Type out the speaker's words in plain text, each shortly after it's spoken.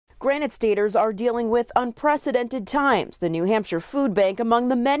Granite Staters are dealing with unprecedented times. The New Hampshire Food Bank among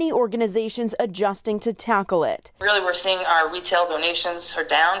the many organizations adjusting to tackle it. Really, we're seeing our retail donations are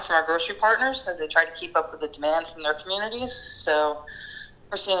down from our grocery partners as they try to keep up with the demand from their communities. So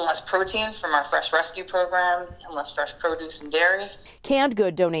we're seeing less protein from our fresh rescue program and less fresh produce and dairy. Canned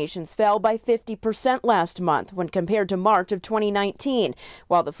good donations fell by 50% last month when compared to March of 2019,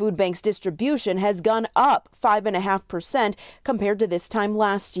 while the food bank's distribution has gone up 5.5% compared to this time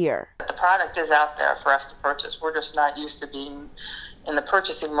last year. The product is out there for us to purchase. We're just not used to being in the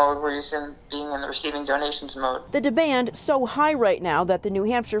purchasing mode. We're used to being in the receiving donations mode. The demand so high right now that the New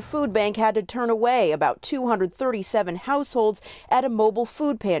Hampshire Food Bank had to turn away about 237 households at a mobile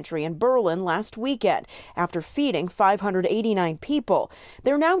food pantry in Berlin last weekend after feeding 589 people.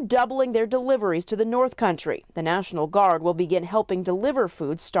 They're now doubling their deliveries to the North Country. The National Guard will begin helping deliver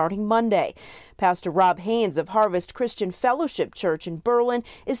food starting Monday. Pastor Rob Haynes of Harvest Christian Fellowship Church in Berlin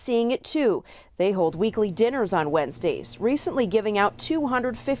is seeing it too. They hold weekly dinners on Wednesdays, recently giving out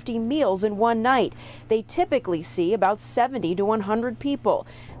 250 meals in one night. They typically see about 70 to 100 people.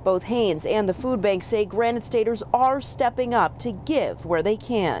 Both Haynes and the food bank say Granite Staters are stepping up to give where they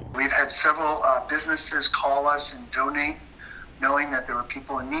can. We've had several businesses call us and donate, knowing that there were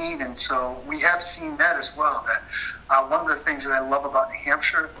people in need, and so we have seen that as well. That one of the things that I love about New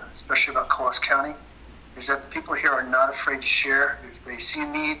Hampshire, especially about Coos County, is that the people here are not afraid to share. If they see a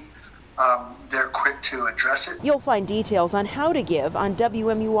need, they're quick to address it. You'll find details on how to give on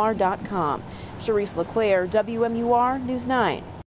WMUR.com. Charisse LeClaire, WMUR News 9.